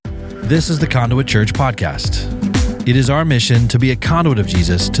This is the Conduit Church podcast. It is our mission to be a conduit of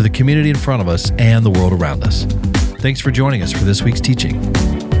Jesus to the community in front of us and the world around us. Thanks for joining us for this week's teaching.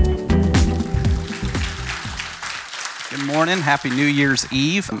 Good morning. Happy New Year's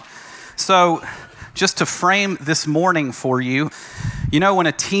Eve. So, just to frame this morning for you, you know when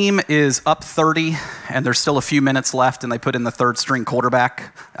a team is up 30 and there's still a few minutes left and they put in the third string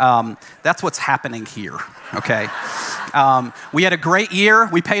quarterback? That's what's happening here, okay? We had a great year.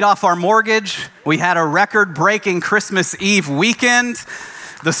 We paid off our mortgage. We had a record-breaking Christmas Eve weekend.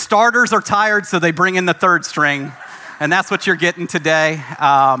 The starters are tired, so they bring in the third string, and that's what you're getting today.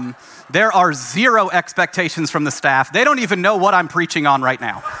 There are zero expectations from the staff. They don't even know what I'm preaching on right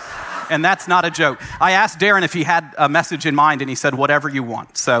now. And that's not a joke. I asked Darren if he had a message in mind, and he said, whatever you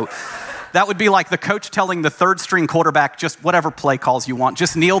want. So that would be like the coach telling the third string quarterback, just whatever play calls you want.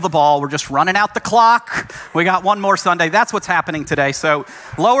 Just kneel the ball. We're just running out the clock. We got one more Sunday. That's what's happening today. So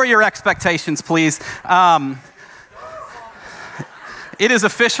lower your expectations, please. It is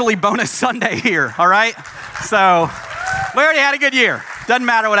officially bonus Sunday here, all right? So we already had a good year. Doesn't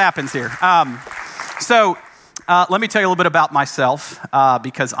matter what happens here. Let me tell you a little bit about myself,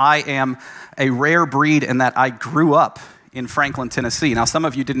 because I am a rare breed in that I grew up in Franklin, Tennessee. Now, some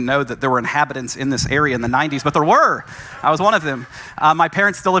of you didn't know that there were inhabitants in this area in the 90s, but there were. I was one of them. My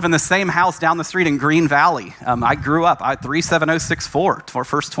parents still live in the same house down the street in Green Valley. I grew up, 37064 for the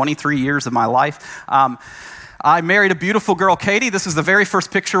first 23 years of my life. I married a beautiful girl, Katie. This is the very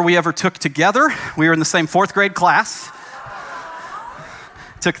first picture we ever took together. We were in the same fourth grade class.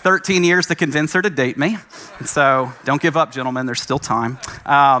 Took 13 years to convince her to date me. So don't give up, gentlemen. There's still time.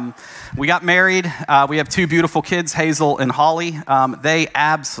 We got married. We have two beautiful kids, Hazel and Holly. They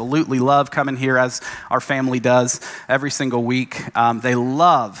absolutely love coming here, as our family does, every single week. They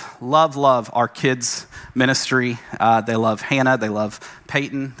love our kids' ministry. They love Hannah. They love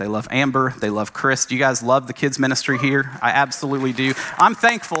Peyton. They love Amber. They love Chris. Do you guys love the kids' ministry here? I absolutely do. I'm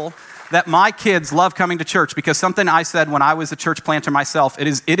thankful that my kids love coming to church, because something I said when I was a church planter myself,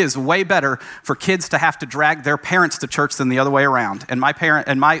 it is way better for kids to have to drag their parents to church than the other way around. And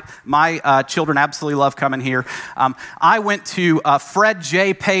my children absolutely love coming here. I went to Fred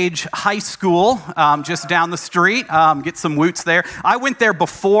J. Page High School, just down the street, get some woots there. I went there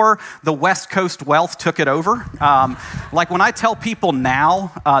before the West Coast wealth took it over. Like when I tell people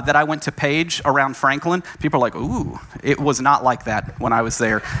now that I went to Page around Franklin, people are like, ooh, it was not like that when I was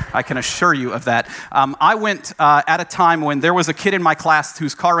there. I can assure you of that. I went at a time when there was a kid in my class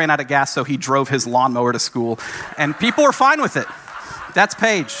whose car ran out of gas, so he drove his lawnmower to school, and people were fine with it. That's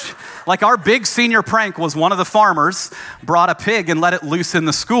Paige. Like our big senior prank was one of the farmers brought a pig and let it loose in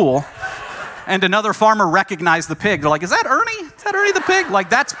the school, and another farmer recognized the pig. They're like, is that Ernie? Is that Ernie the pig? Like,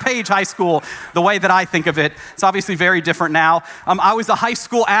 that's Page High School, the way that I think of it. It's obviously very different now. I was a high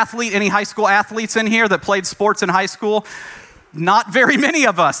school athlete. Any high school athletes in here that played sports in high school? Not very many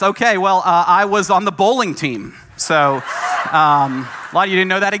of us. Okay, well, I was on the bowling team. So a lot of you didn't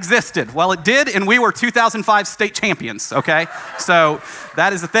know that existed. Well, it did, and we were 2005 state champions, okay? So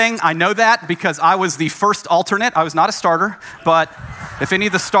that is the thing. I know that because I was the first alternate. I was not a starter, but if any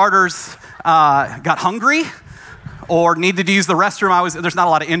of the starters got hungry or needed to use the restroom, there's not a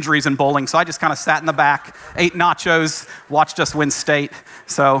lot of injuries in bowling, so I just kind of sat in the back, ate nachos, watched us win state.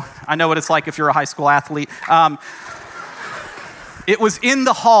 So I know what it's like if you're a high school athlete. It was in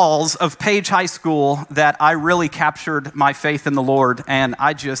the halls of Page High School that I really captured my faith in the Lord, and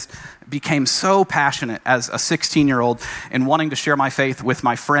I just became so passionate as a 16-year-old in wanting to share my faith with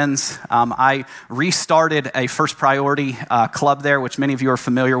my friends. I restarted a First Priority club there, which many of you are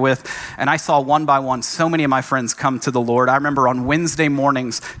familiar with, and I saw one by one so many of my friends come to the Lord. I remember on Wednesday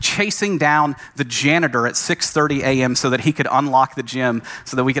mornings chasing down the janitor at 6:30 a.m. so that he could unlock the gym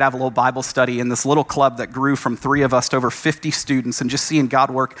so that we could have a little Bible study in this little club that grew from 3 of us to over 50 students, and just seeing God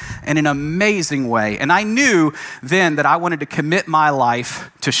work in an amazing way. And I knew then that I wanted to commit my life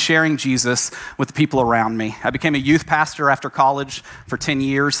to sharing Jesus with the people around me. I became a youth pastor after college for 10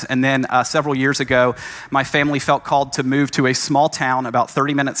 years, and then several years ago, my family felt called to move to a small town about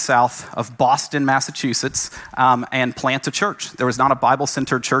 30 minutes south of Boston, Massachusetts, and plant a church. There was not a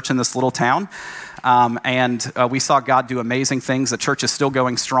Bible-centered church in this little town. And we saw God do amazing things. The church is still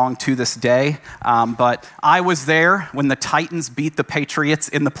going strong to this day. But I was there when the Titans beat the Patriots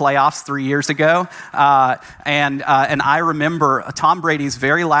in the playoffs 3 years ago. And I remember Tom Brady's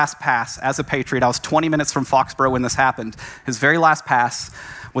very last pass as a Patriot. I was 20 minutes from Foxborough when this happened. His very last pass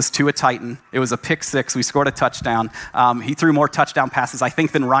was to a Titan. It was a pick six. We scored a touchdown. He threw more touchdown passes, I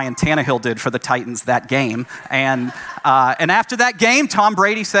think, than Ryan Tannehill did for the Titans that game. And after that game, Tom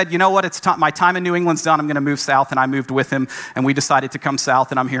Brady said, you know what, my time in New England's done. I'm going to move south, and I moved with him, and we decided to come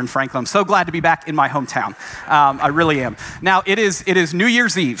south, and I'm here in Franklin. I'm so glad to be back in my hometown. I really am. Now, it is New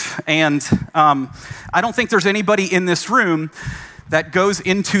Year's Eve, and I don't think there's anybody in this room that goes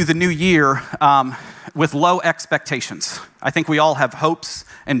into the new year with low expectations. I think we all have hopes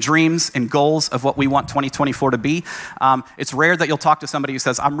and dreams and goals of what we want 2024 to be. It's rare that you'll talk to somebody who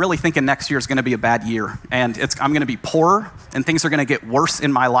says, I'm really thinking next year is going to be a bad year, and I'm going to be poorer, and things are going to get worse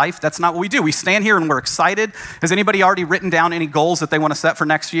in my life. That's not what we do. We stand here and we're excited. Has anybody already written down any goals that they want to set for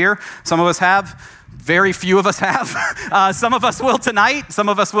next year? Some of us have. Very few of us have. Some of us will tonight. Some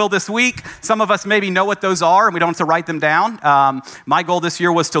of us will this week. Some of us maybe know what those are, and we don't have to write them down. My goal this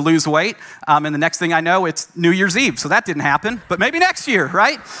year was to lose weight, and the next thing I know, it's New Year's Eve, so that didn't happen. But maybe next year,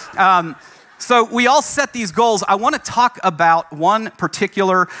 right? So we all set these goals. I want to talk about one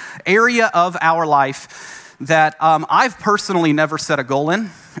particular area of our life that I've personally never set a goal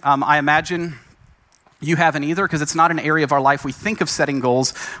in. I imagine you haven't either, because it's not an area of our life we think of setting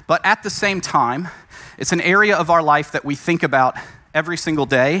goals, but at the same time, it's an area of our life that we think about every single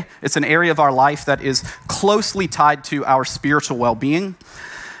day. It's an area of our life that is closely tied to our spiritual well-being,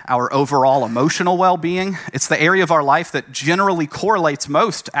 our overall emotional well-being. It's the area of our life that generally correlates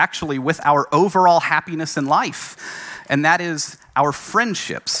most, actually, with our overall happiness in life, and that is our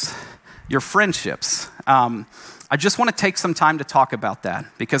friendships, your friendships. I just want to take some time to talk about that,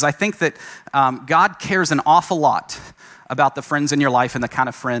 because I think that God cares an awful lot about the friends in your life and the kind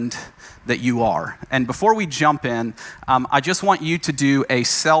of friend that you are. And before we jump in, I just want you to do a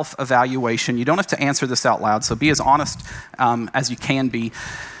self-evaluation. You don't have to answer this out loud, so be as honest as you can be.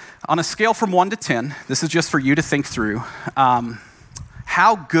 On a scale from 1 to 10, this is just for you to think through,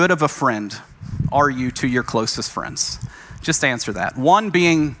 how good of a friend are you to your closest friends? Just answer that. 1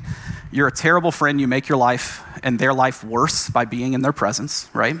 being you're a terrible friend, you make your life and their life worse by being in their presence,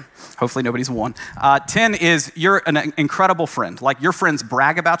 right? Hopefully nobody's 1. 10 is you're an incredible friend. Like, your friends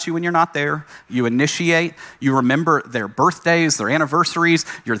brag about you when you're not there. You initiate. You remember their birthdays, their anniversaries.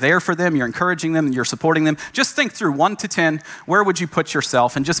 You're there for them. You're encouraging them. You're supporting them. Just think through 1 to 10, where would you put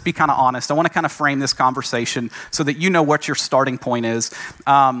yourself? And just be kind of honest. I want to kind of frame this conversation so that you know what your starting point is.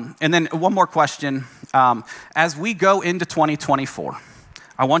 And then one more question. As we go into 2024,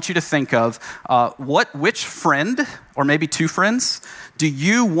 I want you to think of which friend, or maybe 2 friends, do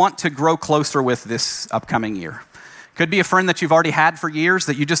you want to grow closer with this upcoming year? Could be a friend that you've already had for years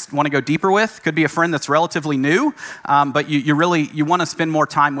that you just want to go deeper with. Could be a friend that's relatively new, but you want to spend more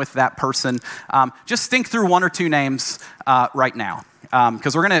time with that person. Just think through 1 or 2 names right now,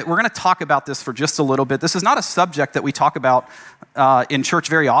 because we're gonna talk about this for just a little bit. This is not a subject that we talk about in church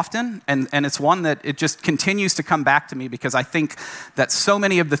very often, and it's one that it just continues to come back to me, because I think that so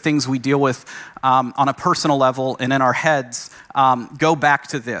many of the things we deal with on a personal level and in our heads go back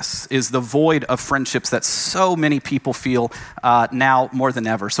to this, is the void of friendships that so many people feel now more than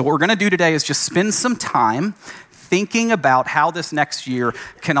ever. So what we're going to do today is just spend some time thinking about how this next year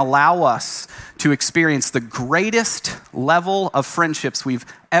can allow us to experience the greatest level of friendships we've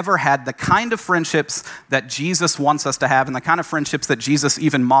ever had, the kind of friendships that Jesus wants us to have, and the kind of friendships that Jesus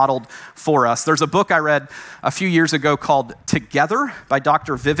even modeled for us. There's a book I read a few years ago called Together by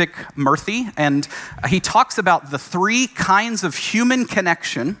Dr. Vivek Murthy, and he talks about the 3 kinds of human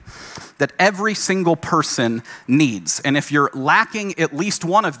connection that every single person needs. And if you're lacking at least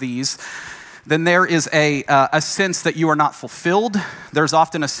one of these, then there is a sense that you are not fulfilled. There's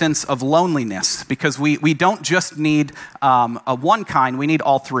often a sense of loneliness, because we don't just need one kind, we need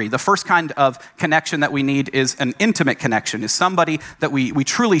all 3. The first kind of connection that we need is an intimate connection, is somebody that we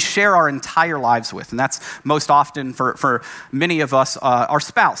truly share our entire lives with. And that's most often for many of us, our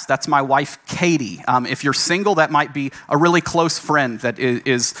spouse. That's my wife, Katie. If you're single, that might be a really close friend that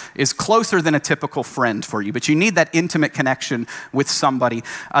is closer than a typical friend for you. But you need that intimate connection with somebody.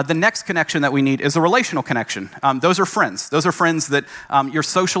 The next connection that we need is a relational connection. Those are friends. Those are friends that you're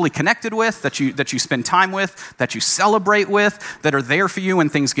socially connected with, that you spend time with, that you celebrate with, that are there for you when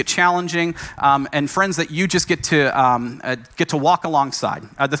things get challenging, and friends that you just get to walk alongside.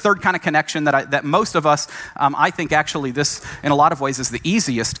 The third kind of connection that most of us, I think actually this in a lot of ways is the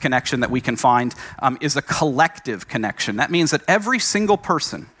easiest connection that we can find, is a collective connection. That means that every single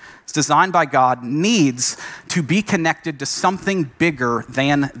person designed by God needs to be connected to something bigger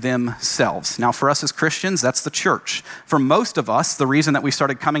than themselves. Now, for us as Christians, that's the church. For most of us, the reason that we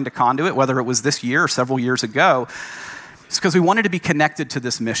started coming to Conduit, whether it was this year or several years ago, It's because we wanted to be connected to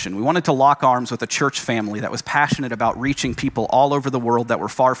this mission. We wanted to lock arms with a church family that was passionate about reaching people all over the world that were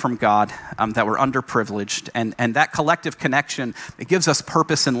far from God, that were underprivileged. And that collective connection, it gives us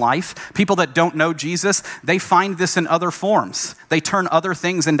purpose in life. People that don't know Jesus, they find this in other forms. They turn other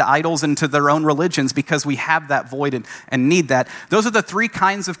things into idols, into their own religions, because we have that void and need that. Those are the three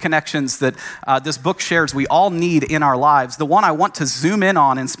kinds of connections that this book shares we all need in our lives. The one I want to zoom in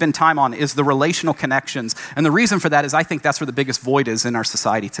on and spend time on is the relational connections. And the reason for that is I think that's where the biggest void is in our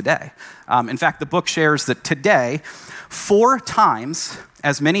society today. In fact, the book shares that today, 4 times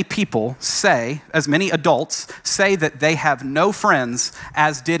as many people say, as many adults say that they have no friends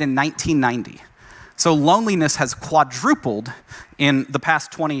as did in 1990. So loneliness has quadrupled in the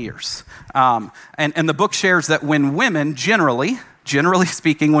past 20 years. And the book shares that when women generally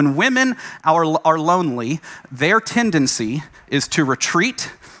speaking, when women are lonely, their tendency is to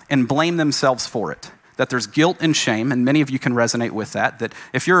retreat and blame themselves for it. That there's guilt and shame, and many of you can resonate with that, that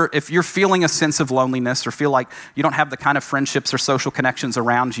if you're feeling a sense of loneliness or feel like you don't have the kind of friendships or social connections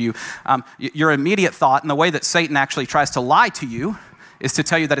around you, your immediate thought, and the way that Satan actually tries to lie to you, is to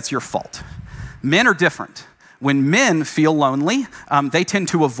tell you that it's your fault. Men are different. When men feel lonely, they tend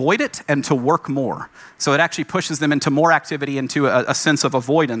to avoid it and to work more. So it actually pushes them into more activity, into a sense of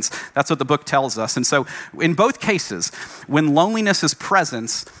avoidance. That's what the book tells us. And so in both cases, when loneliness is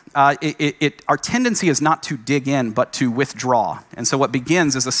present, our tendency is not to dig in, but to withdraw. And so what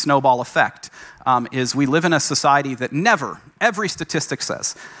begins is a snowball effect, is we live in a society that every statistic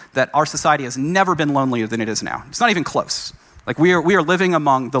says that our society has never been lonelier than it is now. It's not even close. Like we are living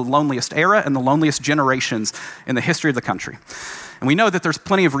among the loneliest era and the loneliest generations in the history of the country. And we know that there's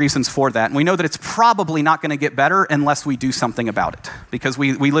plenty of reasons for that. And we know that it's probably not going to get better unless we do something about it. Because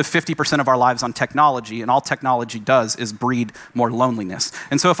we live 50% of our lives on technology, and all technology does is breed more loneliness.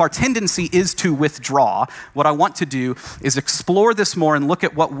 And so if our tendency is to withdraw, what I want to do is explore this more and look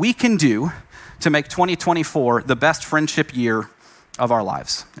at what we can do to make 2024 the best friendship year of our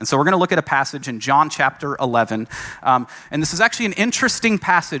lives. And so we're going to look at a passage in John chapter 11. And this is actually an interesting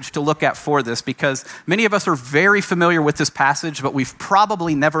passage to look at for this, because many of us are very familiar with this passage, but we've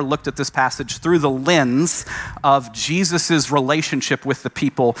probably never looked at this passage through the lens of Jesus's relationship with the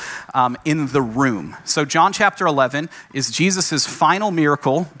people in the room. So John chapter 11 is Jesus's final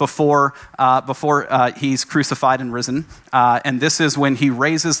miracle before he's crucified and risen. And this is when he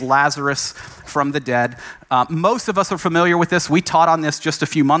raises Lazarus from the dead. Most of us are familiar with this. We taught on this just a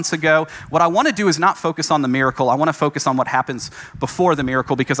few months ago. What I want to do is not focus on the miracle. I want to focus on what happens before the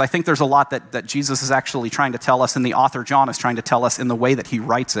miracle, because I think there's a lot that Jesus is actually trying to tell us, and the author John is trying to tell us in the way that he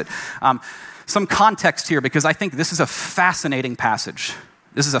writes it. Some context here, because I think this is a fascinating passage.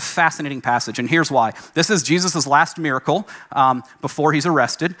 This is a fascinating passage, and here's why. This is Jesus' last miracle before he's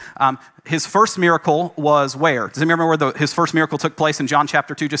arrested. His first miracle was where? Does anybody remember where his first miracle took place in John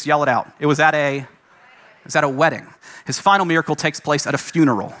chapter 2? Just yell it out. It was at a wedding. His final miracle takes place at a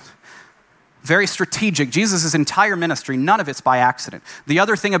funeral. Very strategic. Jesus' entire ministry, none of it's by accident. The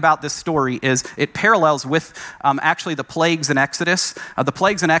other thing about this story is it parallels with actually the plagues in Exodus. The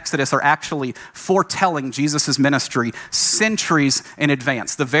plagues in Exodus are actually foretelling Jesus' ministry centuries in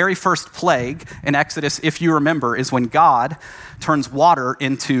advance. The very first plague in Exodus, if you remember, is when God turns water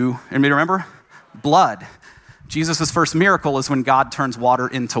into, anybody remember? Blood. Jesus' first miracle is when God turns water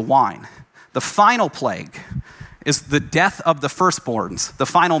into wine. The final plague is the death of the firstborns. The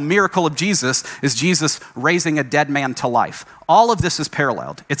final miracle of Jesus is Jesus raising a dead man to life. All of this is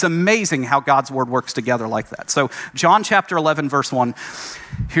paralleled. It's amazing how God's word works together like that. So John chapter 11, verse 1,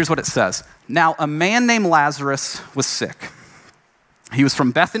 here's what it says. Now, a man named Lazarus was sick. He was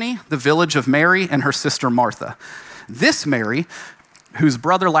from Bethany, the village of Mary and her sister Martha. This Mary, whose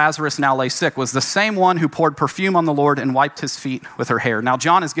brother Lazarus now lay sick, was the same one who poured perfume on the Lord and wiped his feet with her hair. Now,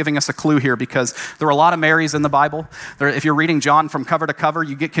 John is giving us a clue here, because there are a lot of Marys in the Bible. If you're reading John from cover to cover,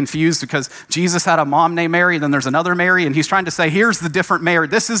 you get confused because Jesus had a mom named Mary, then there's another Mary, and he's trying to say, here's the different Mary.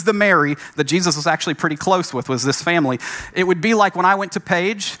 This is the Mary that Jesus was actually pretty close with, was this family. It would be like when I went to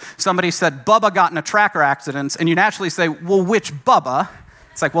Page, somebody said, Bubba got in a tracker accident, and you naturally say, well, which Bubba?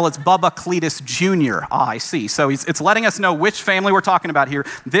 It's like, well, it's Bubba Cletus Jr. I see. So it's letting us know which family we're talking about here.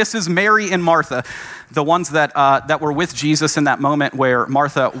 This is Mary and Martha, the ones that were with Jesus in that moment where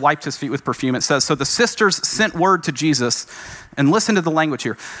Martha wiped his feet with perfume. It says, so the sisters sent word to Jesus, and listen to the language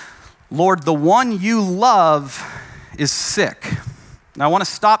here. Lord, the one you love is sick. Now, I want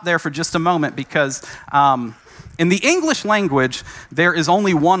to stop there for just a moment, because in the English language, there is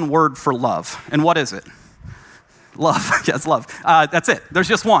only one word for love. And what is it? Love, yes, love. That's it. There's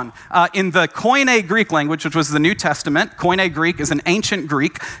just one. In the Koine Greek language, which was the New Testament, Koine Greek is an ancient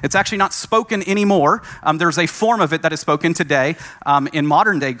Greek. It's actually not spoken anymore. There's a form of it that is spoken today in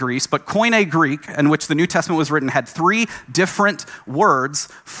modern day Greece, but Koine Greek, in which the New Testament was written, had 3 different words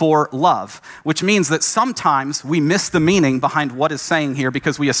for love, which means that sometimes we miss the meaning behind what is saying here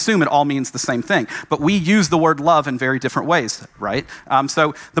because we assume it all means the same thing. But we use the word love in very different ways, right?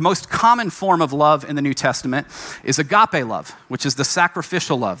 So the most common form of love in the New Testament is agape love, which is the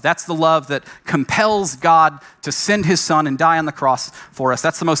sacrificial love. That's the love that compels God to send his son and die on the cross for us.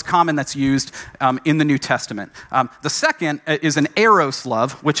 That's the most common that's used in the New Testament. The second is an eros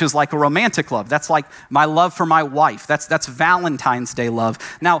love, which is like a romantic love. That's like my love for my wife. That's Valentine's Day love.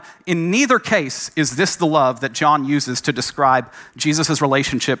 Now, in neither case is this the love that John uses to describe Jesus'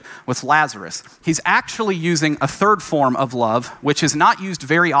 relationship with Lazarus. He's actually using a third form of love, which is not used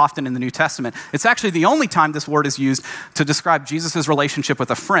very often in the New Testament. It's actually the only time this word is used to describe Jesus' relationship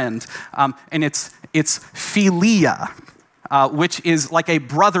with a friend, and it's philia, which is like a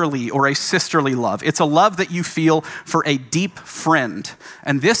brotherly or a sisterly love. It's a love that you feel for a deep friend,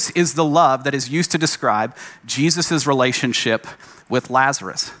 and this is the love that is used to describe Jesus' relationship with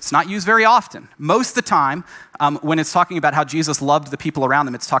Lazarus. It's not used very often. Most of the time, when it's talking about how Jesus loved the people around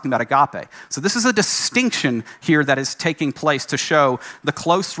him, it's talking about agape. So this is a distinction here that is taking place to show the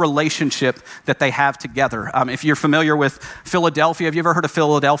close relationship that they have together. If you're familiar with Philadelphia, have you ever heard of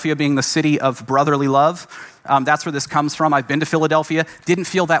Philadelphia being the city of brotherly love? That's where this comes from. I've been to Philadelphia. Didn't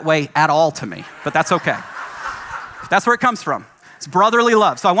feel that way at all to me, but that's okay. That's where it comes from. It's brotherly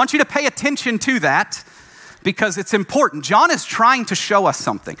love. So I want you to pay attention to that, because it's important. John is trying to show us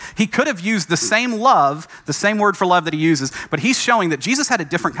something. He could have used the same love, the same word for love that he uses, but he's showing that Jesus had a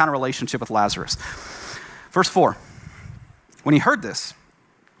different kind of relationship with Lazarus. Verse 4, when he heard this,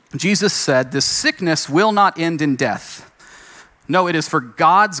 Jesus said, "This sickness will not end in death. No, it is for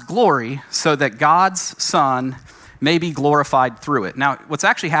God's glory, so that God's Son may be glorified through it." Now, what's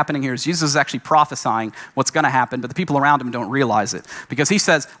actually happening here is Jesus is actually prophesying what's going to happen, but the people around him don't realize it, because he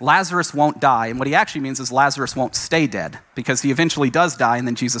says Lazarus won't die, and what he actually means is Lazarus won't stay dead, because he eventually does die, and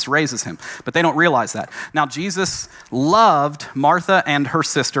then Jesus raises him, but they don't realize that. Now, Jesus loved Martha and her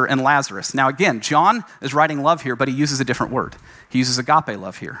sister and Lazarus. Now, again, John is writing love here, but he uses a different word. He uses agape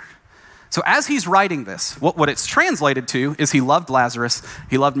love here. So as he's writing this, what it's translated to is he loved Lazarus,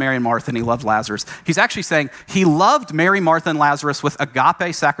 he loved Mary and Martha, and he loved Lazarus. He's actually saying he loved Mary, Martha, and Lazarus with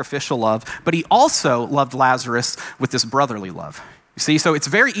agape sacrificial love, but he also loved Lazarus with this brotherly love. You see, so it's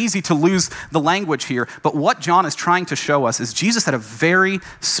very easy to lose the language here, but what John is trying to show us is Jesus had a very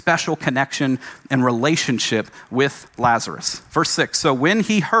special connection and relationship with Lazarus. Verse 6, so when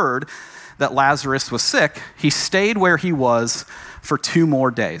he heard that Lazarus was sick, he stayed where he was for 2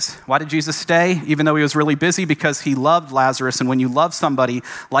 more days. Why did Jesus stay, even though he was really busy? Because he loved Lazarus, and when you love somebody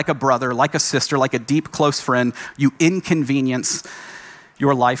like a brother, like a sister, like a deep, close friend, you inconvenience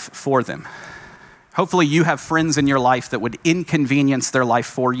your life for them. Hopefully you have friends in your life that would inconvenience their life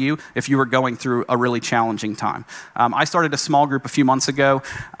for you if you were going through a really challenging time. I started a small group a few months ago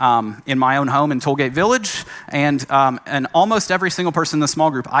in my own home in Tollgate Village, and almost every single person in the small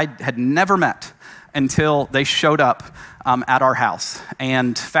group I had never met until they showed up at our house.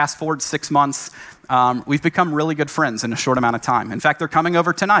 And fast forward 6 months, we've become really good friends in a short amount of time. In fact, they're coming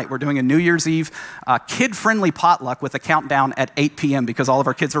over tonight. We're doing a New Year's Eve kid-friendly potluck with a countdown at 8 p.m. because all of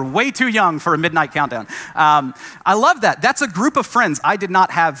our kids are way too young for a midnight countdown. I love that. That's a group of friends I did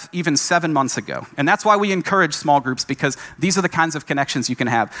not have even 7 months ago. And that's why we encourage small groups, because these are the kinds of connections you can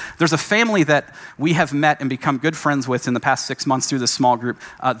have. There's a family that we have met and become good friends with in the past 6 months through this small group,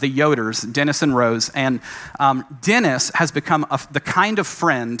 the Yoders, Dennis and Rose. And Dennis has become the kind of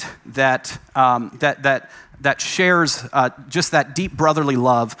friend that shares just that deep brotherly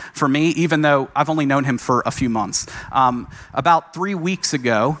love for me, even though I've only known him for a few months. About 3 weeks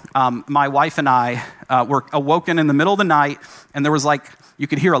ago, my wife and I were awoken in the middle of the night, and there was you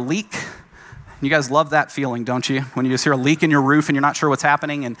could hear a leak. You guys love that feeling, don't you? When you just hear a leak in your roof and you're not sure what's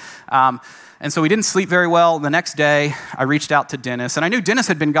happening. And so we didn't sleep very well. The next day, I reached out to Dennis, and I knew Dennis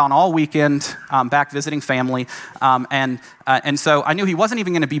had been gone all weekend, back visiting family, and so I knew he wasn't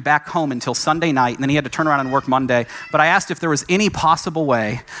even going to be back home until Sunday night, and then he had to turn around and work Monday. But I asked if there was any possible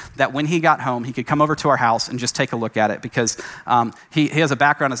way that when he got home, he could come over to our house and just take a look at it, because he has a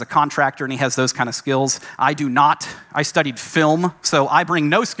background as a contractor, and he has those kind of skills. I do not. I studied film, so I bring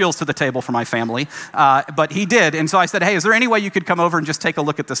no skills to the table for my family. family, but he did. And so I said, hey, is there any way you could come over and just take a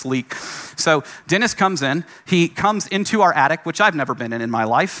look at this leak? So Dennis comes in. He comes into our attic, which I've never been in my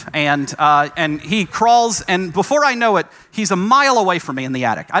life, and he crawls, and before I know it, he's a mile away from me in the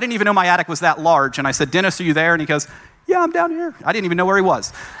attic. I didn't even know my attic was that large, and I said, Dennis, are you there? And he goes, yeah, I'm down here. I didn't even know where he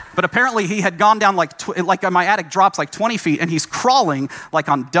was. But apparently he had gone down like my attic drops like 20 feet, and he's crawling like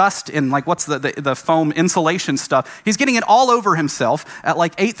on dust and like what's the foam insulation stuff. He's getting it all over himself at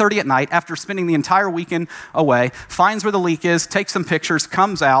like 8:30 at night after spending the entire weekend away, finds where the leak is, takes some pictures,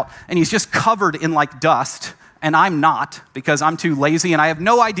 comes out, and he's just covered in like dust. And I'm not, because I'm too lazy and I have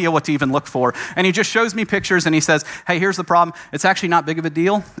no idea what to even look for. And he just shows me pictures and he says, hey, here's the problem. It's actually not big of a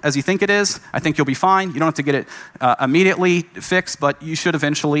deal as you think it is. I think you'll be fine. You don't have to get it immediately fixed, but you should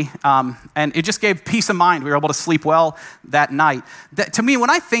eventually. And it just gave peace of mind. We were able to sleep well that night. To me, when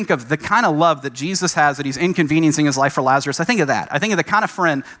I think of the kind of love that Jesus has, that he's inconveniencing his life for Lazarus, I think of that. I think of the kind of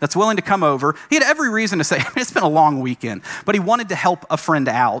friend that's willing to come over. He had every reason to say, I mean, it's been a long weekend, but he wanted to help a friend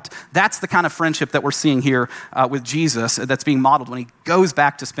out. That's the kind of friendship that we're seeing here with Jesus that's being modeled when he goes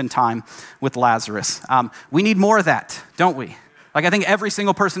back to spend time with Lazarus. We need more of that, don't we? Like, I think every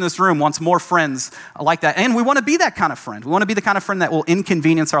single person in this room wants more friends like that. And we want to be that kind of friend. We want to be the kind of friend that will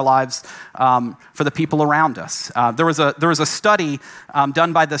inconvenience our lives for the people around us. There was a study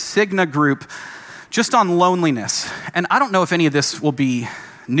done by the Cigna group just on loneliness. And I don't know if any of this will be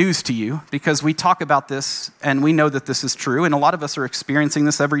news to you, because we talk about this and we know that this is true, and a lot of us are experiencing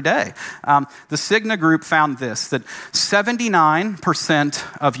this every day. The Cigna group found this, that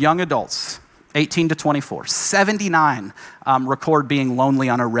 79% of young adults, 18 to 24, 79 record being lonely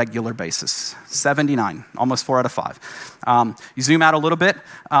on a regular basis. 79, almost 4 out of 5. You zoom out a little bit,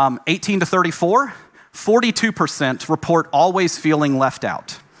 18 to 34, 42% report always feeling left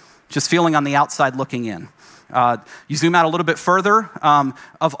out, just feeling on the outside looking in. You zoom out a little bit further,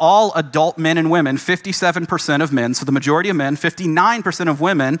 of all adult men and women, 57% of men, so the majority of men, 59% of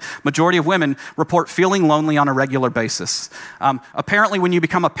women, majority of women report feeling lonely on a regular basis. Apparently, when you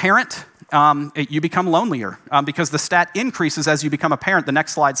become a parent, you become lonelier because the stat increases as you become a parent. The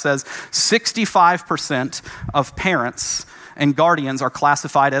next slide says 65% of parents and guardians are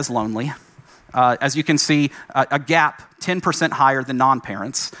classified as lonely. As you can see, a gap 10% higher than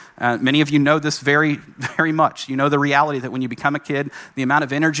non-parents. Many of you know this very, very much. You know the reality that when you become a kid, the amount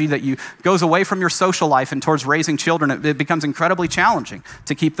of energy that goes away from your social life and towards raising children, it becomes incredibly challenging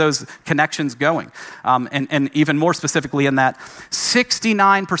to keep those connections going. And even more specifically in that,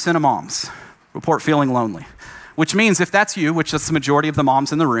 69% of moms report feeling lonely, which means if that's you, which is the majority of the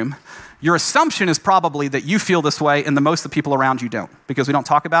moms in the room, your assumption is probably that you feel this way and the most of the people around you don't, because we don't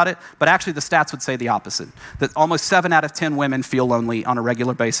talk about it. But actually the stats would say the opposite, that almost 7 out of 10 women feel lonely on a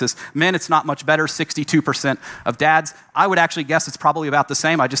regular basis. Men, it's not much better, 62% of dads. I would actually guess it's probably about the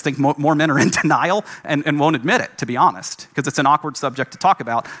same. I just think more men are in denial and won't admit it, to be honest, because it's an awkward subject to talk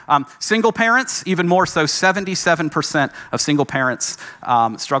about. Single parents, even more so, 77% of single parents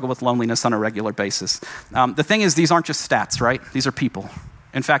struggle with loneliness on a regular basis. The thing is, these aren't just stats, right? These are people.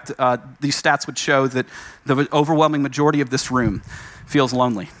 In fact, these stats would show that the overwhelming majority of this room feels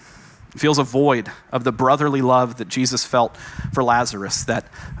lonely, feels a void of the brotherly love that Jesus felt for Lazarus,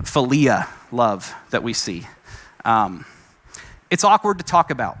 that philia love that we see. It's awkward to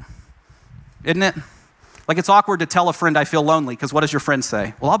talk about, isn't it? Like, it's awkward to tell a friend I feel lonely, because what does your friend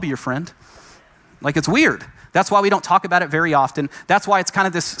say? Well, I'll be your friend. Like, it's weird. That's why we don't talk about it very often. That's why it's kind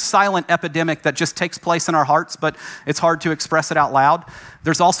of this silent epidemic that just takes place in our hearts, but it's hard to express it out loud.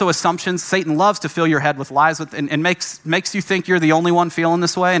 There's also assumptions. Satan loves to fill your head with lies and makes you think you're the only one feeling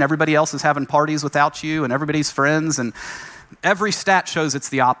this way, and everybody else is having parties without you, and everybody's friends. And every stat shows it's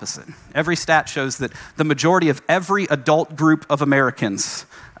the opposite. Every stat shows that the majority of every adult group of Americans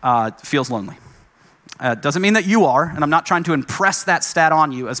feels lonely. Doesn't mean that you are, and I'm not trying to impress that stat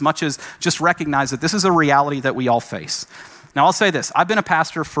on you as much as just recognize that this is a reality that we all face. Now, I'll say this. I've been a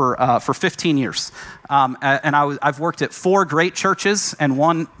pastor for 15 years, and I've worked at 4 great churches and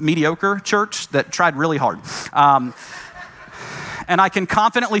 1 mediocre church that tried really hard. And I can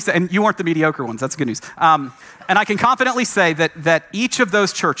confidently say, and you weren't the mediocre ones, that's good news. And I can confidently say that each of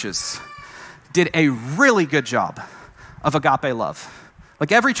those churches did a really good job of agape love.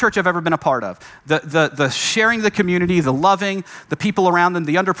 Like every church I've ever been a part of, the sharing the community, the loving, the people around them,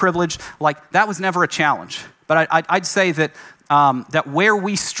 the underprivileged, like that was never a challenge. But I'd say that where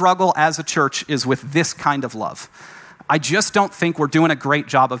we struggle as a church is with this kind of love. I just don't think we're doing a great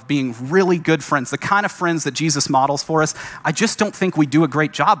job of being really good friends, the kind of friends that Jesus models for us. I just don't think we do a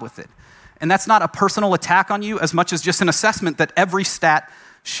great job with it. And that's not a personal attack on you as much as just an assessment that every stat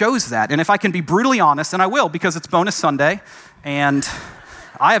shows that. And if I can be brutally honest, and I will because it's Bonus Sunday, and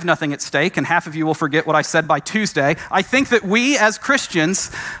I have nothing at stake, and half of you will forget what I said by Tuesday. I think that we as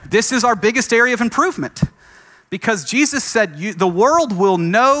Christians, this is our biggest area of improvement. Because Jesus said, the world will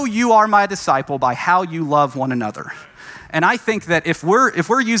know you are my disciple by how you love one another. And I think that if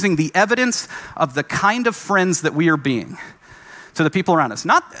we're using the evidence of the kind of friends that we are being to the people around us,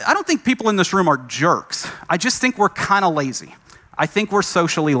 I don't think people in this room are jerks. I just think we're kind of lazy. I think we're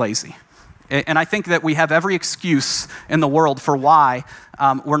socially lazy. And I think that we have every excuse in the world for why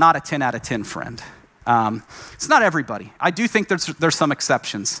we're not a 10 out of 10 friend. It's not everybody. I do think there's some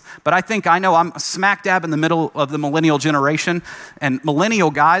exceptions. But I know I'm smack dab in the middle of the millennial generation. And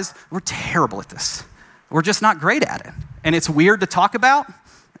millennial guys, we're terrible at this. We're just not great at it. And it's weird to talk about.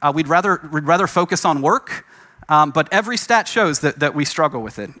 We'd rather focus on work. But every stat shows that we struggle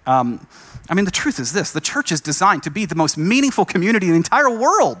with it. The truth is this. The church is designed to be the most meaningful community in the entire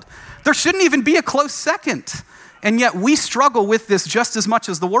world. There shouldn't even be a close second. And yet we struggle with this just as much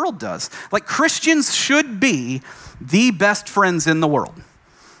as the world does. Like, Christians should be the best friends in the world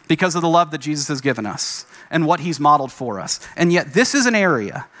because of the love that Jesus has given us and what he's modeled for us. And yet this is an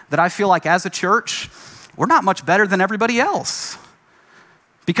area that I feel like as a church, we're not much better than everybody else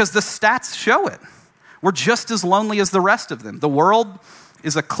because the stats show it. We're just as lonely as the rest of them. The world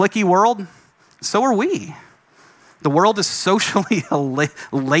is a cliquey world. So are we. The world is socially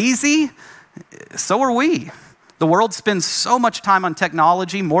lazy. So are we. The world spends so much time on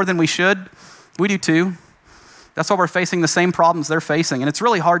technology, more than we should. We do too. That's why we're facing the same problems they're facing. And it's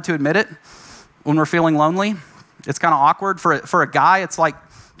really hard to admit it when we're feeling lonely. It's kind of awkward. For a guy, it's like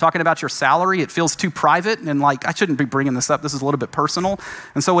talking about your salary. It feels too private and like, I shouldn't be bringing this up. This is a little bit personal.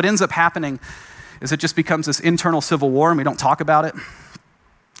 And so what ends up happening is it just becomes this internal civil war and we don't talk about it.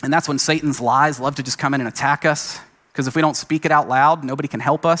 And that's when Satan's lies love to just come in and attack us. Because if we don't speak it out loud, nobody can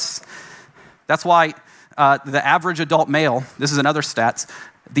help us. That's why the average adult male, this is another stats,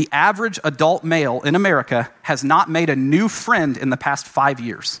 the average adult male in America has not made a new friend in the past 5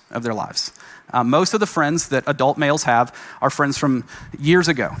 years of their lives. Most of the friends that adult males have are friends from years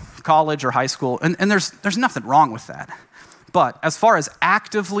ago, college or high school, and there's nothing wrong with that. But as far as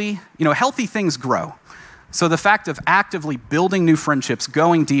actively, healthy things grow. So the fact of actively building new friendships,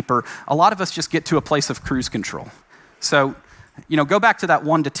 going deeper, a lot of us just get to a place of cruise control. So, go back to that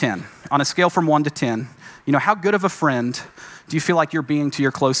 1 to 10. On a scale from 1 to 10, how good of a friend do you feel like you're being to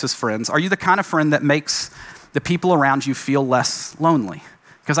your closest friends? Are you the kind of friend that makes the people around you feel less lonely?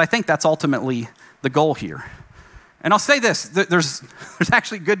 Because I think that's ultimately the goal here. And I'll say this, there's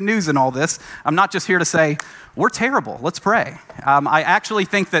actually good news in all this. I'm not just here to say, we're terrible, let's pray. I actually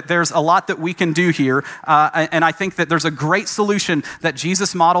think that there's a lot that we can do here, and I think that there's a great solution that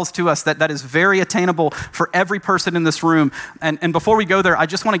Jesus models to us that is very attainable for every person in this room. And before we go there, I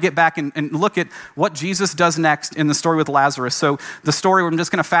just want to get back and look at what Jesus does next in the story with Lazarus. So the story, I'm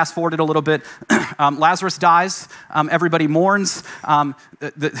just going to fast forward it a little bit. Lazarus dies, everybody mourns.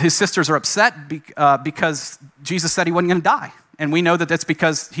 His sisters are upset because Jesus said he wasn't going to die. And we know that that's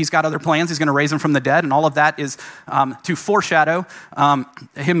because he's got other plans. He's going to raise him from the dead. And all of that is to foreshadow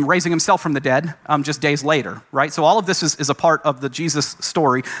him raising himself from the dead just days later, right? So all of this is a part of the Jesus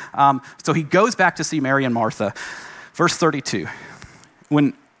story. So he goes back to see Mary and Martha. Verse 32,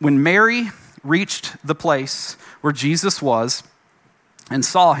 when Mary reached the place where Jesus was and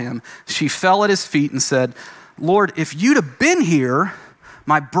saw him, she fell at his feet and said, "Lord, if you'd have been here,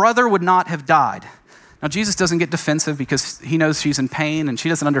 my brother would not have died." Now, Jesus doesn't get defensive because he knows she's in pain and she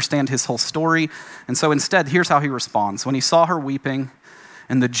doesn't understand his whole story. And so instead, here's how he responds. When he saw her weeping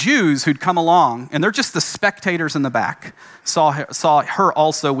and the Jews who'd come along, and they're just the spectators in the back, saw her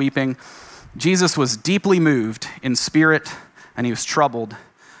also weeping, Jesus was deeply moved in spirit and he was troubled.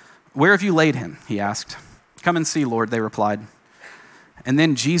 "Where have you laid him?" he asked. "Come and see, Lord," they replied. And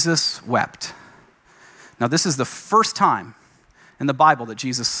then Jesus wept. Now, this is the first time in the Bible that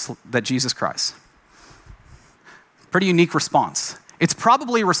Jesus cries. Pretty unique response. It's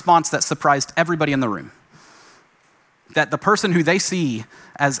probably a response that surprised everybody in the room. That the person who they see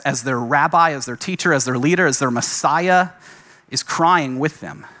as their rabbi, as their teacher, as their leader, as their Messiah is crying with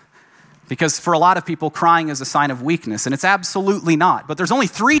them. Because for a lot of people, crying is a sign of weakness, and it's absolutely not. But there's only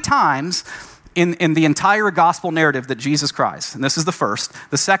 3 times in the entire gospel narrative that Jesus cries. And this is the first.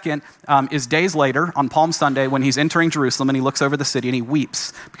 The second is days later on Palm Sunday when he's entering Jerusalem and he looks over the city and he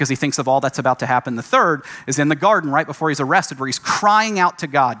weeps because he thinks of all that's about to happen. The third is in the garden right before he's arrested where he's crying out to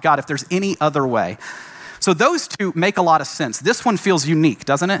God, "God, if there's any other way." So those two make a lot of sense. This one feels unique,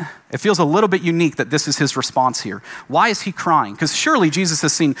 doesn't it? It feels a little bit unique that this is his response here. Why is he crying? Because surely Jesus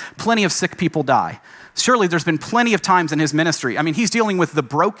has seen plenty of sick people die. Surely there's been plenty of times in his ministry. I mean, he's dealing with the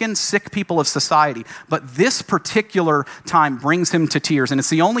broken, sick people of society, but this particular time brings him to tears. And it's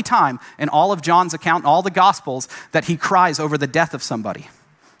the only time in all of John's account, all the Gospels, that he cries over the death of somebody.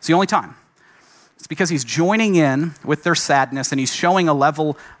 It's the only time. It's because he's joining in with their sadness and he's showing a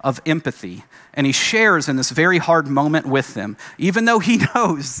level of empathy. And he shares in this very hard moment with them, even though he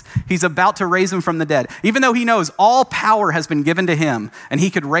knows he's about to raise him from the dead, even though he knows all power has been given to him and he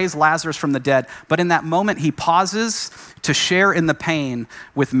could raise Lazarus from the dead. But in that moment, he pauses to share in the pain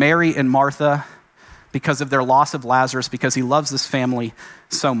with Mary and Martha because of their loss of Lazarus, because he loves this family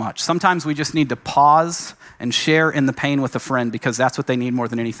so much. Sometimes we just need to pause and share in the pain with a friend because that's what they need more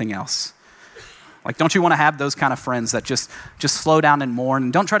than anything else. Like, don't you want to have those kind of friends that just slow down and mourn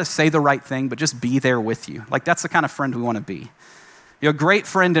and don't try to say the right thing, but just be there with you? Like, that's the kind of friend we want to be. You know, a great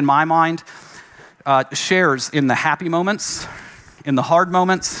friend in my mind shares in the happy moments, in the hard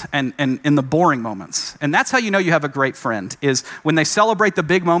moments, and in the boring moments. And that's how you know you have a great friend, is when they celebrate the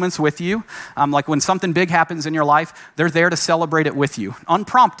big moments with you. Like when something big happens in your life, they're there to celebrate it with you,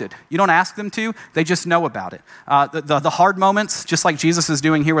 unprompted. You don't ask them to, they just know about it. The hard moments, just like Jesus is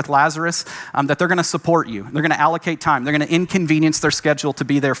doing here with Lazarus, that they're gonna support you. They're gonna allocate time. They're gonna inconvenience their schedule to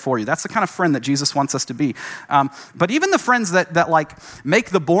be there for you. That's the kind of friend that Jesus wants us to be. But even the friends that like make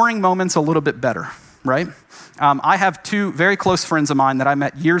the boring moments a little bit better, right? I have two very close friends of mine that I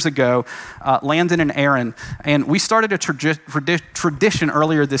met years ago, Landon and Aaron, and we started a tradition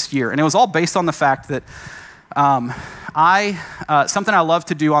earlier this year, and it was all based on the fact that something I love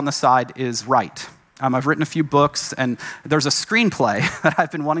to do on the side is write. I've written a few books, and there's a screenplay that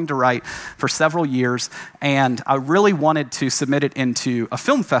I've been wanting to write for several years, and I really wanted to submit it into a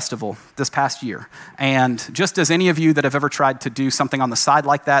film festival this past year. And just as any of you that have ever tried to do something on the side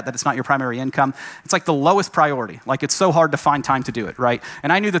like that it's not your primary income, it's like the lowest priority. Like, it's so hard to find time to do it, right?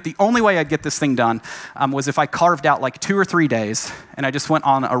 And I knew that the only way I'd get this thing done was if I carved out like 2 or 3 days, and I just went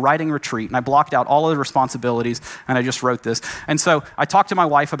on a writing retreat, and I blocked out all of the responsibilities, and I just wrote this. And so I talked to my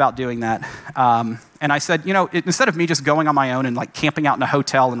wife about doing that. And I said, you know, instead of me just going on my own and like camping out in a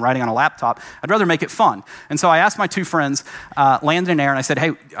hotel and writing on a laptop, I'd rather make it fun. And so I asked my two friends, Landon and Aaron, I said,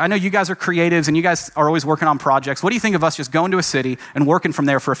 hey, I know you guys are creatives and you guys are always working on projects. What do you think of us just going to a city and working from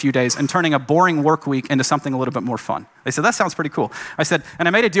there for a few days and turning a boring work week into something a little bit more fun? They said, that sounds pretty cool. I said, and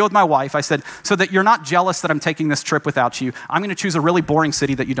I made a deal with my wife. I said, so that you're not jealous that I'm taking this trip without you, I'm going to choose a really boring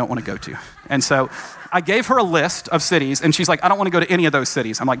city that you don't want to go to. And so I gave her a list of cities, and she's like, I don't want to go to any of those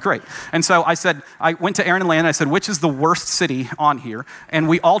cities. I'm like, great. And so I said, I went to Aaron and Landon, I said, which is the worst city on here? And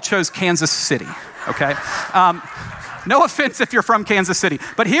we all chose Kansas City, okay? No offense if you're from Kansas City,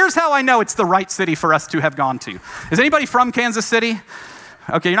 but here's how I know it's the right city for us to have gone to. Is anybody from Kansas City?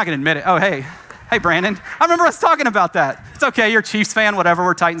 Okay, you're not going to admit it. Oh, hey, Brandon. I remember us talking about that. It's okay, you're a Chiefs fan, whatever,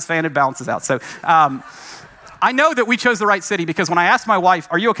 we're Titans fan, it balances out. So I know that we chose the right city because when I asked my wife,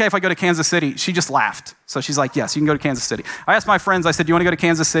 are you okay if I go to Kansas City? She just laughed. So she's like, yes, you can go to Kansas City. I asked my friends, I said, do you want to go to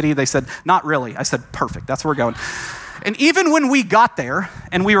Kansas City? They said, not really. I said, perfect, that's where we're going. And even when we got there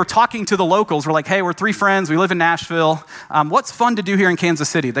and we were talking to the locals, we're like, hey, we're 3 friends, we live in Nashville. What's fun to do here in Kansas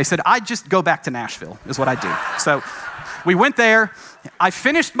City? They said, I just go back to Nashville is what I do. So we went there. I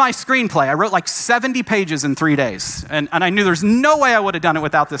finished my screenplay. I wrote like 70 pages in 3 days. And I knew there's no way I would have done it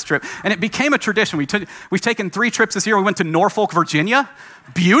without this trip. And it became a tradition. We've taken 3 trips this year. We went to Norfolk, Virginia.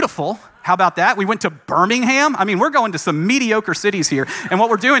 Beautiful. How about that? We went to Birmingham. I mean, we're going to some mediocre cities here. And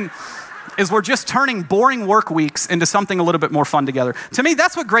what we're doing is we're just turning boring work weeks into something a little bit more fun together. To me,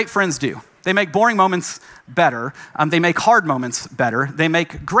 that's what great friends do. They make boring moments better. They make hard moments better. They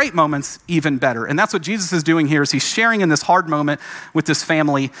make great moments even better. And that's what Jesus is doing here is he's sharing in this hard moment with this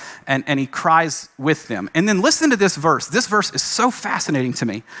family and he cries with them. And then listen to this verse. This verse is so fascinating to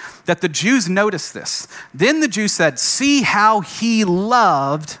me that the Jews noticed this. Then the Jews said, see how he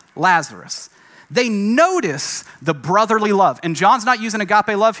loved Lazarus. They notice the brotherly love. And John's not using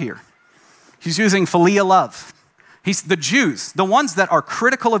agape love here. He's using philia love. The Jews, the ones that are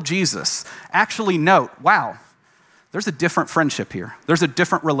critical of Jesus, actually note, wow, there's a different friendship here. There's a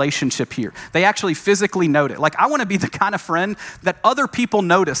different relationship here. They actually physically note it. Like, I want to be the kind of friend that other people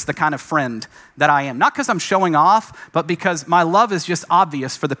notice the kind of friend that I am. Not because I'm showing off, but because my love is just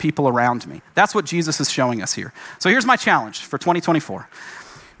obvious for the people around me. That's what Jesus is showing us here. So here's my challenge for 2024.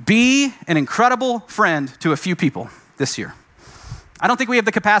 Be an incredible friend to a few people this year. I don't think we have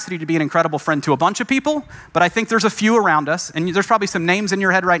the capacity to be an incredible friend to a bunch of people, but I think there's a few around us, and there's probably some names in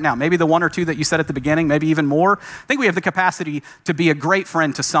your head right now, maybe the one or two that you said at the beginning, maybe even more. I think we have the capacity to be a great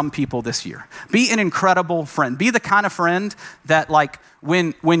friend to some people this year. Be an incredible friend. Be the kind of friend that, like,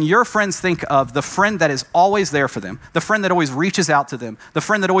 when your friends think of the friend that is always there for them, the friend that always reaches out to them, the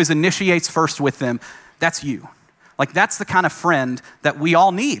friend that always initiates first with them, that's you. Like, that's the kind of friend that we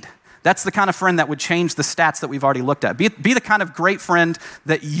all need. That's the kind of friend that would change the stats that we've already looked at. Be the kind of great friend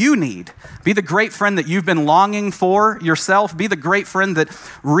that you need. Be the great friend that you've been longing for yourself. Be the great friend that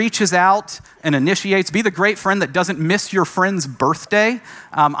reaches out and initiates. Be the great friend that doesn't miss your friend's birthday.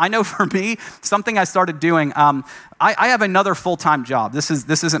 I know for me, something I started doing, I have another full-time job. This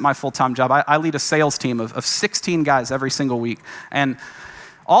isn't my full-time job. I lead a sales team of 16 guys every single week. And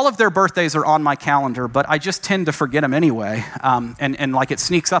all of their birthdays are on my calendar, but I just tend to forget them anyway. And like it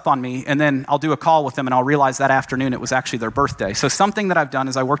sneaks up on me, and then I'll do a call with them, and I'll realize that afternoon it was actually their birthday. So something that I've done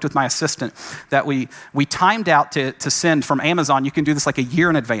is I worked with my assistant that we timed out to send from Amazon. You can do this like a year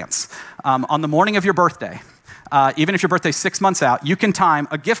in advance. On the morning of your birthday, even if your birthday's 6 months out, you can time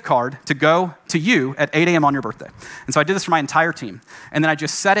a gift card to go to you at 8 a.m. on your birthday. And so I did this for my entire team. And then I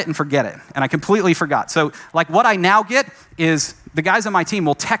just set it and forget it. And I completely forgot. So like what I now get is the guys on my team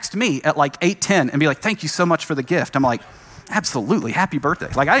will text me at like 8:10 and be like, thank you so much for the gift. I'm like, absolutely, happy birthday.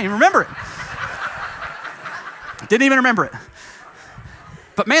 Like I didn't even remember it. Didn't even remember it.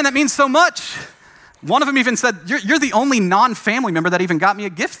 But man, that means so much. One of them even said, you're the only non-family member that even got me a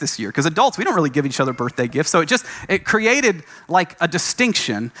gift this year. Because adults, we don't really give each other birthday gifts. So it created like a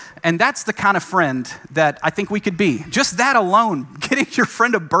distinction. And that's the kind of friend that I think we could be. Just that alone, getting your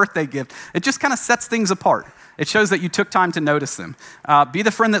friend a birthday gift, it just kind of sets things apart. It shows that you took time to notice them. Be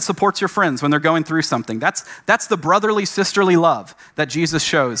the friend that supports your friends when they're going through something. That's the brotherly, sisterly love that Jesus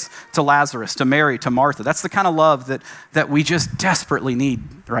shows to Lazarus, to Mary, to Martha. That's the kind of love that we just desperately need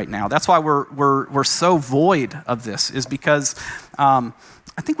right now. That's why we're so void of this, is because I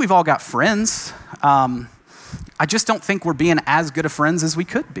think we've all got friends. I just don't think we're being as good of friends as we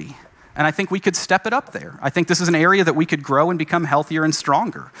could be. And I think we could step it up there. I think this is an area that we could grow and become healthier and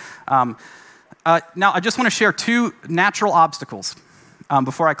stronger. Now, I just want to share two natural obstacles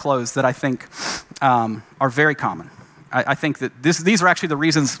before I close that I think are very common. I think that these are actually the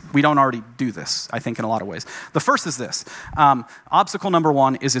reasons we don't already do this, I think, in a lot of ways. The first is this. Obstacle number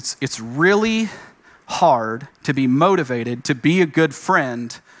one is it's really hard to be motivated to be a good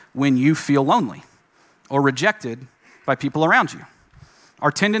friend when you feel lonely or rejected by people around you.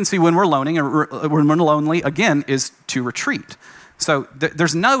 Our tendency when we're lonely, again, is to retreat. So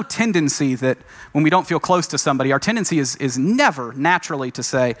there's no tendency that when we don't feel close to somebody, our tendency is never naturally to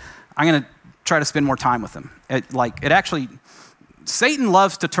say, I'm going to try to spend more time with them. Satan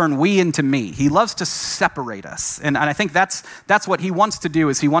loves to turn we into me. He loves to separate us. And I think that's what he wants to do,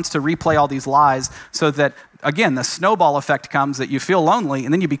 is he wants to replay all these lies so that, again, the snowball effect comes that you feel lonely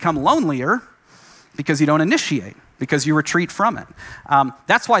and then you become lonelier because you don't initiate, because you retreat from it.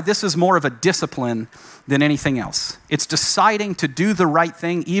 That's why this is more of a discipline than anything else. It's deciding to do the right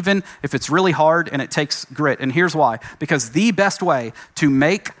thing, even if it's really hard and it takes grit. And here's why. Because the best way to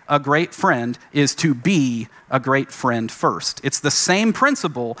make a great friend is to be a great friend first. It's the same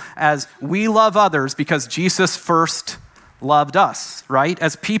principle as we love others because Jesus first loved us, right?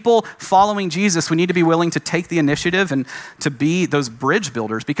 As people following Jesus, we need to be willing to take the initiative and to be those bridge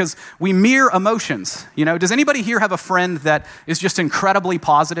builders, because we mirror emotions. You know, does anybody here have a friend that is just incredibly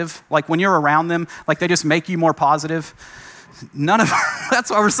positive? Like when you're around them, like they just make you more positive? None of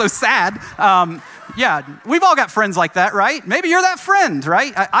that's why we're so sad. Yeah, we've all got friends like that, right? Maybe you're that friend,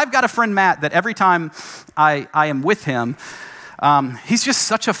 right? I've got a friend, Matt, that every time I am with him, he's just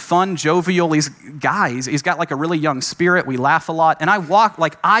such a fun, jovial guy. He's got like a really young spirit. We laugh a lot. And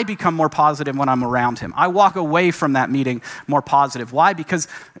I become more positive when I'm around him. I walk away from that meeting more positive. Why? Because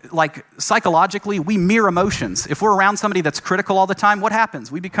like psychologically, we mirror emotions. If we're around somebody that's critical all the time, what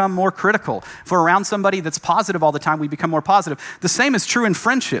happens? We become more critical. If we're around somebody that's positive all the time, we become more positive. The same is true in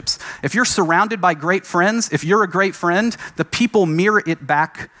friendships. If you're surrounded by great friends, if you're a great friend, the people mirror it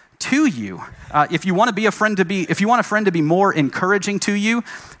back to you. If you want a friend to be more encouraging to you,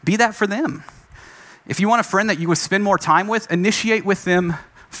 be that for them. If you want a friend that you would spend more time with, initiate with them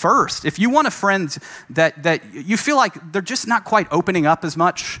first. If you want a friend that you feel like they're just not quite opening up as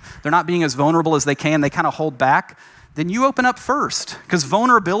much, they're not being as vulnerable as they can, they kind of hold back, then you open up first. Because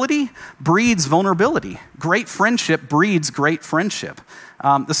vulnerability breeds vulnerability. Great friendship breeds great friendship.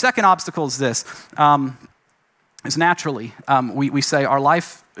 The second obstacle is this. Is naturally, we say our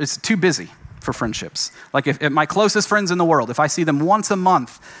life is too busy for friendships. Like if my closest friends in the world, if I see them once a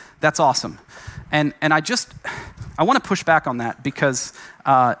month, that's awesome. And I I want to push back on that because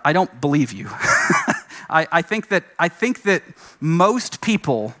I don't believe you. I think that most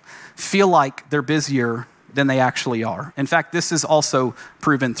people feel like they're busier than they actually are. In fact, this is also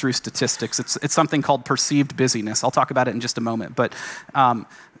proven through statistics. It's something called perceived busyness. I'll talk about it in just a moment. But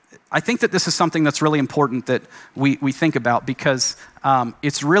I think that this is something that's really important that we think about because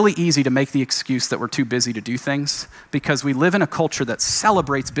it's really easy to make the excuse that we're too busy to do things because we live in a culture that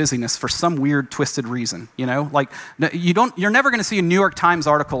celebrates busyness for some weird, twisted reason. Like you're never going to see a New York Times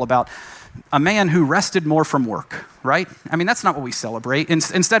article about a man who rested more from work, right? I mean, that's not what we celebrate.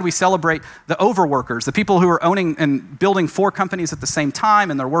 Instead, we celebrate the overworkers, the people who are owning and building 4 companies at the same time,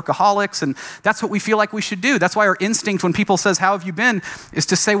 and they're workaholics, and that's what we feel like we should do. That's why our instinct when people says, how have you been, is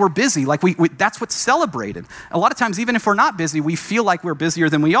to say we're busy. Like that's what's celebrated. A lot of times, even if we're not busy, we feel like we're busier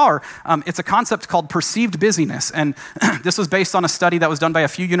than we are. It's a concept called perceived busyness, and this was based on a study that was done by a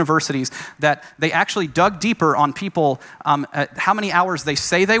few universities that they actually dug deeper on people, how many hours they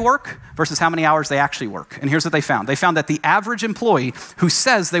say they work versus how many hours they actually work. And here's what they found. They found that the average employee who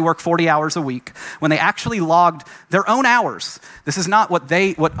says they work 40 hours a week, when they actually logged their own hours, this is not what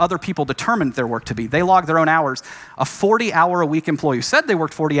other people determined their work to be. They logged their own hours. A 40-hour-a-week employee who said they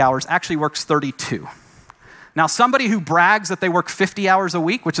worked 40 hours actually works 32. Now, somebody who brags that they work 50 hours a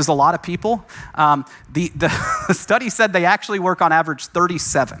week, which is a lot of people, the study said they actually work on average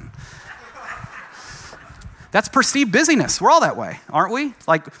 37. That's perceived busyness. We're all that way, aren't we?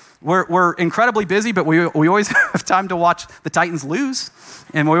 Like, we're incredibly busy, but we always have time to watch the Titans lose.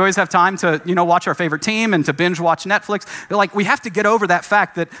 And we always have time to, watch our favorite team and to binge watch Netflix. Like, we have to get over that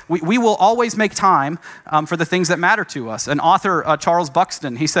fact that we will always make time for the things that matter to us. An author, Charles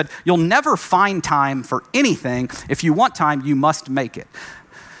Buxton, he said, you'll never find time for anything. If you want time, you must make it.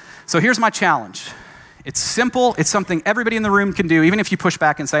 So here's my challenge. It's simple. It's something everybody in the room can do, even if you push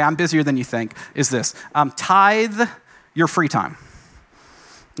back and say, I'm busier than you think, is this. Tithe your free time.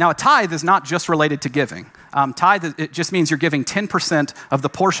 Now, a tithe is not just related to giving. Tithe, it just means you're giving 10% of the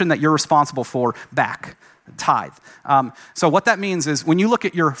portion that you're responsible for back. Tithe. So what that means is when you look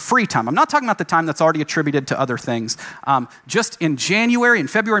at your free time, I'm not talking about the time that's already attributed to other things. Just in January and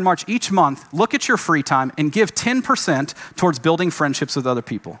February and March, each month, look at your free time and give 10% towards building friendships with other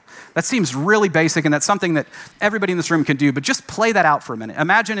people. That seems really basic, and that's something that everybody in this room can do, but just play that out for a minute.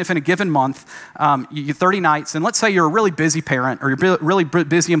 Imagine if in a given month, you 30 nights, and let's say you're a really busy parent or you're a really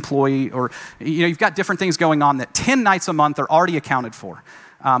busy employee, or you've got different things going on that 10 nights a month are already accounted for.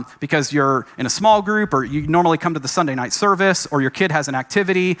 Because you're in a small group, or you normally come to the Sunday night service, or your kid has an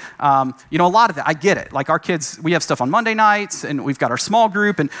activity. A lot of that, I get it. Like our kids, we have stuff on Monday nights, and we've got our small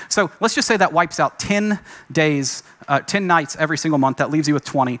group. And so let's just say that wipes out 10 days, 10 nights every single month. That leaves you with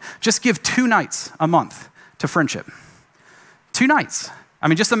 20. Just give 2 nights a month to friendship. 2 nights. I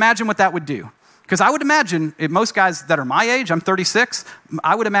mean, just imagine what that would do. Because I would imagine, if most guys that are my age, I'm 36,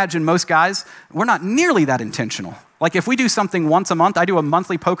 I would imagine most guys, we're not nearly that intentional. Like if we do something once a month, I do a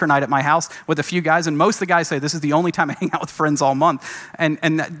monthly poker night at my house with a few guys, and most of the guys say, this is the only time I hang out with friends all month.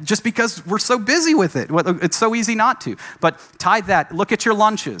 And just because we're so busy with it, it's so easy not to. But tithe that, look at your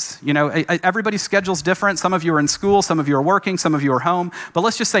lunches. Everybody's schedule's different. Some of you are in school, some of you are working, some of you are home. But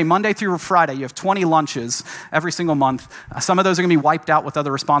let's just say Monday through Friday, you have 20 lunches every single month. Some of those are gonna be wiped out with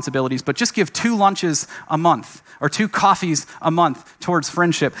other responsibilities, but just give 2 lunches a month or 2 coffees a month towards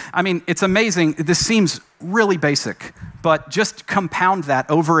friendship. I mean, it's amazing. This seems really basic, but just compound that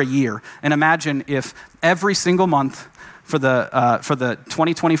over a year and imagine if every single month for the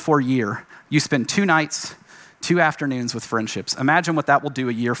 2024 year, you spend 2 nights, 2 afternoons with friendships. Imagine what that will do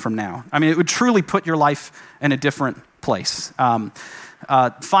a year from now. I mean, it would truly put your life in a different place.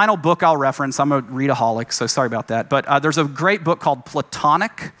 Final book I'll reference, I'm a readaholic, so sorry about that, but there's a great book called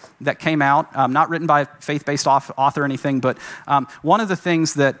Platonic that came out, not written by a faith-based author or anything, but one of the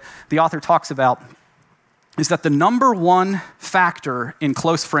things that the author talks about is that the number one factor in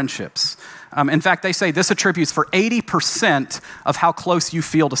close friendships, in fact, they say this attributes for 80% of how close you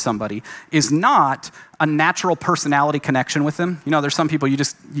feel to somebody, is not a natural personality connection with them. There's some people you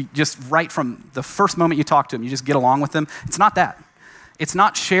just right from the first moment you talk to them, you just get along with them. It's not that. It's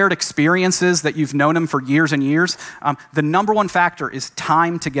not shared experiences that you've known them for years and years. The number one factor is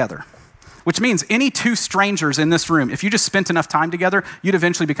time together. Which means any 2 strangers in this room, if you just spent enough time together, you'd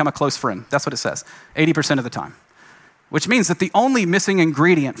eventually become a close friend. That's what it says, 80% of the time. Which means that the only missing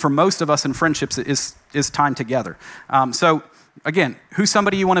ingredient for most of us in friendships is time together. So again, who's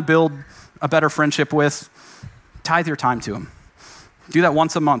somebody you want to build a better friendship with? Tithe your time to them. Do that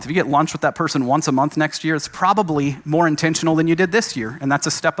once a month. If you get lunch with that person once a month next year, it's probably more intentional than you did this year, and that's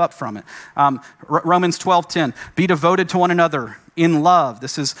a step up from it. Romans 12:10, be devoted to one another in love.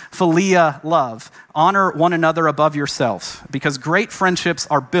 This is philia love. Honor one another above yourselves, because great friendships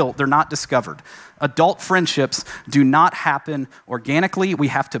are built, they're not discovered. Adult friendships do not happen organically. We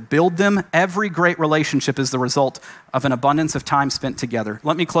have to build them. Every great relationship is the result of an abundance of time spent together.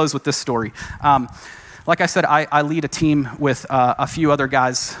 Let me close with this story. Like I said, I lead a team with a few other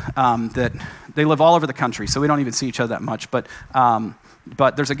guys that they live all over the country, so we don't even see each other that much. But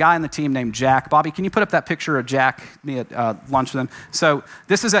there's a guy on the team named Jack. Bobby, can you put up that picture of Jack, me at lunch with him? So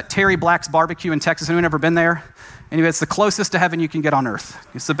this is at Terry Black's Barbecue in Texas. Anyone ever been there? Anyway, it's the closest to heaven you can get on earth.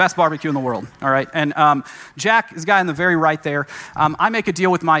 It's the best barbecue in the world, all right? And Jack is the guy on the very right there. I make a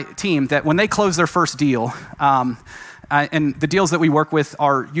deal with my team that when they close their first deal, and the deals that we work with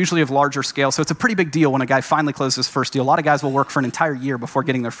are usually of larger scale, so it's a pretty big deal when a guy finally closes his first deal. A lot of guys will work for an entire year before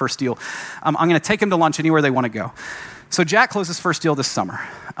getting their first deal. I'm going to take him to lunch anywhere they want to go. So Jack closed his first deal this summer,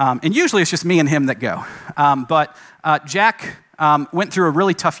 and usually it's just me and him that go. But Jack went through a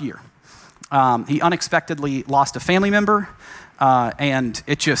really tough year. He unexpectedly lost a family member, and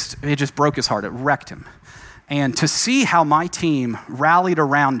it just broke his heart. It wrecked him. And to see how my team rallied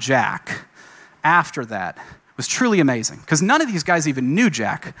around Jack after that was truly amazing, because none of these guys even knew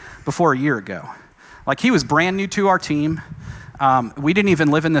Jack before a year ago. Like, he was brand new to our team. We didn't even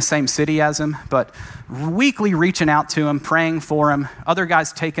live in the same city as him, but weekly reaching out to him, praying for him, other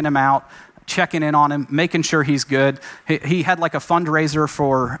guys taking him out, checking in on him, making sure he's good. He had like a fundraiser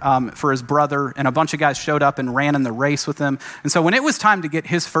for his brother, and a bunch of guys showed up and ran in the race with him. And so when it was time to get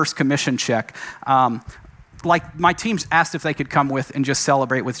his first commission check, like, my teams asked if they could come with and just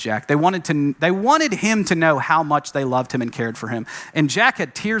celebrate with Jack. They wanted him to know how much they loved him and cared for him. And Jack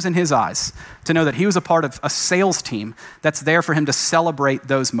had tears in his eyes to know that he was a part of a sales team that's there for him to celebrate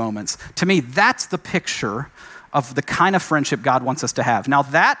those moments. To me, that's the picture of the kind of friendship God wants us to have. Now,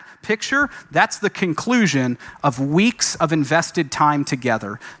 that picture, that's the conclusion of weeks of invested time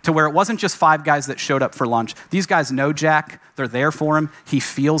together, to where it wasn't just 5 guys that showed up for lunch. These guys know Jack. They're there for him. He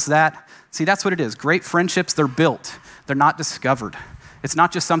feels that. See, that's what it is. Great friendships, they're built. They're not discovered. It's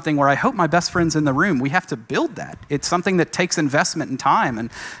not just something where I hope my best friend's in the room. We have to build that. It's something that takes investment and time.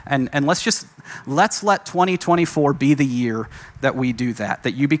 And let's let 2024 be the year that we do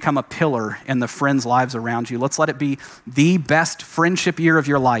that you become a pillar in the friends' lives around you. Let's let it be the best friendship year of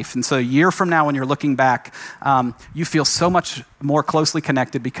your life. And so a year from now, when you're looking back, you feel so much more closely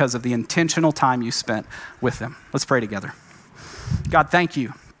connected because of the intentional time you spent with them. Let's pray together. God, thank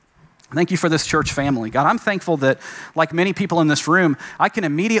you. Thank you for this church family. God, I'm thankful that, like many people in this room, I can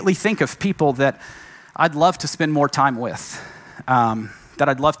immediately think of people that I'd love to spend more time with, that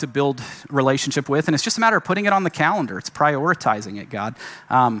I'd love to build relationship with. And it's just a matter of putting it on the calendar. It's prioritizing it, God.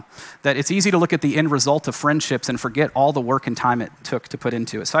 That it's easy to look at the end result of friendships and forget all the work and time it took to put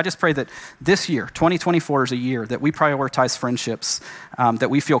into it. So I just pray that this year, 2024, is a year that we prioritize friendships, that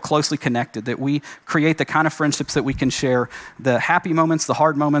we feel closely connected, that we create the kind of friendships that we can share the happy moments, the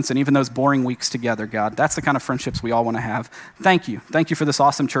hard moments, and even those boring weeks together, God. That's the kind of friendships we all want to have. Thank you. Thank you for this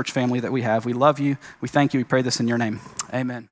awesome church family that we have. We love you. We thank you. We pray this in your name. Amen.